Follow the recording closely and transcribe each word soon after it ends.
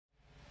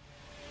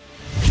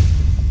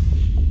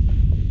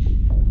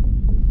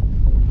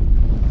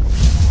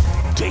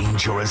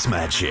Dangerous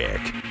magic,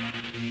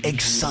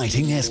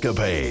 exciting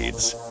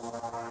escapades,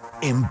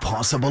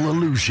 impossible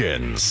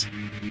illusions.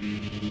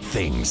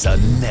 Things are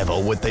never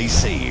what they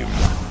seem.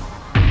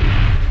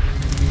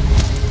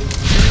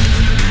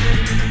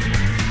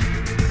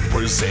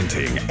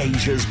 Presenting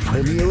Asia's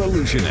premier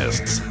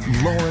illusionists,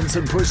 Lawrence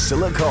and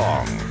Priscilla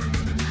Khong.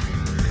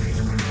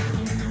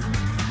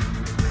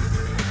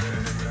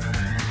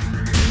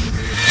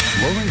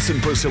 Lawrence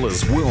and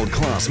Priscilla's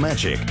world-class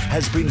magic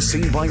has been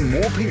seen by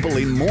more people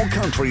in more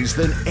countries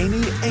than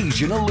any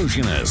Asian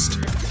illusionist.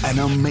 An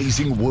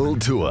amazing world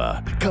tour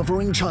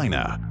covering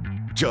China,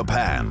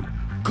 Japan,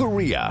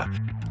 Korea,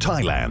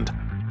 Thailand,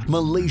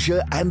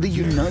 Malaysia and the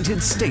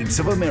United States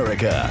of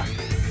America.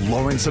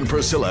 Lawrence and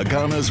Priscilla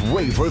garners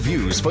rave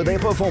reviews for their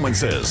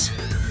performances.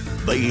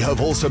 They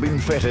have also been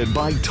feted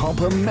by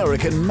top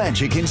American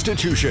magic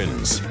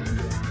institutions.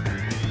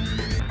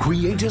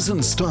 Creators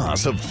and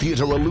stars of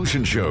theatre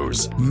illusion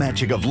shows,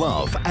 Magic of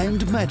Love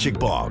and Magic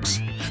Box.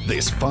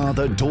 This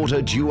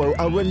father-daughter duo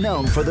are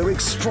renowned for their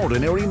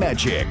extraordinary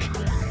magic.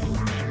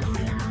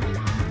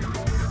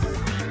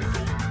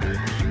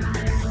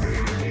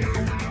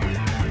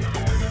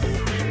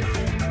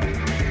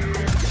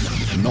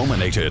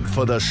 Nominated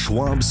for the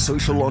Schwab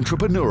Social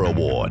Entrepreneur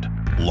Award,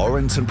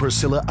 Lawrence and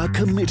Priscilla are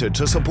committed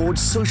to support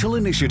social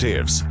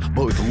initiatives,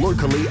 both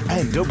locally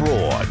and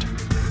abroad.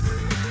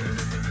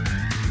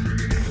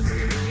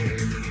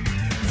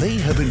 They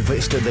have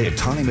invested their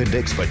time and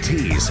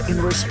expertise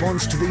in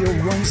response to the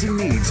arising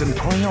needs and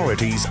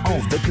priorities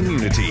of the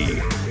community.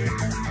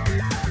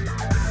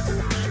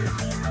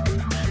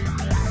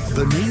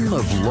 The name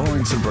of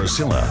Lawrence and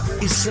Priscilla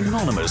is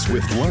synonymous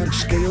with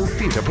large-scale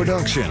theatre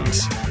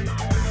productions.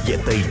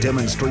 Yet they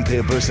demonstrate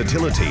their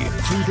versatility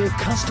through their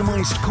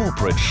customized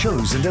corporate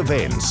shows and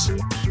events.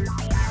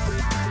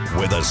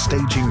 Whether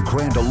staging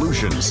grand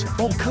illusions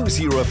or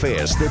cozier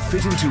affairs that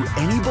fit into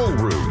any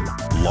ballroom,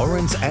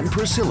 Lawrence and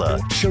Priscilla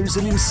shows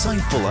an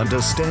insightful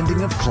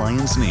understanding of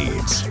clients'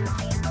 needs.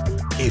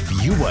 If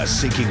you are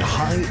seeking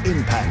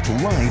high-impact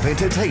live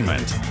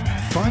entertainment,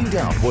 find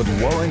out what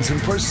Lawrence and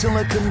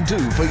Priscilla can do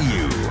for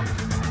you.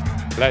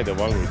 Like the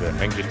one with the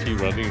handkerchief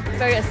running.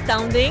 Very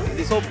astounding.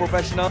 It's so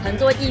professional. 很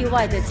多意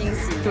外的惊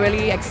喜.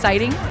 Really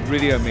exciting.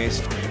 Really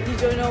amazed. You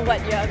don't know what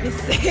you are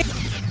missing.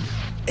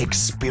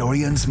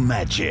 Experience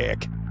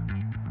magic.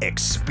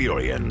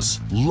 Experience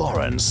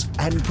Lawrence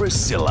and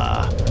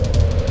Priscilla.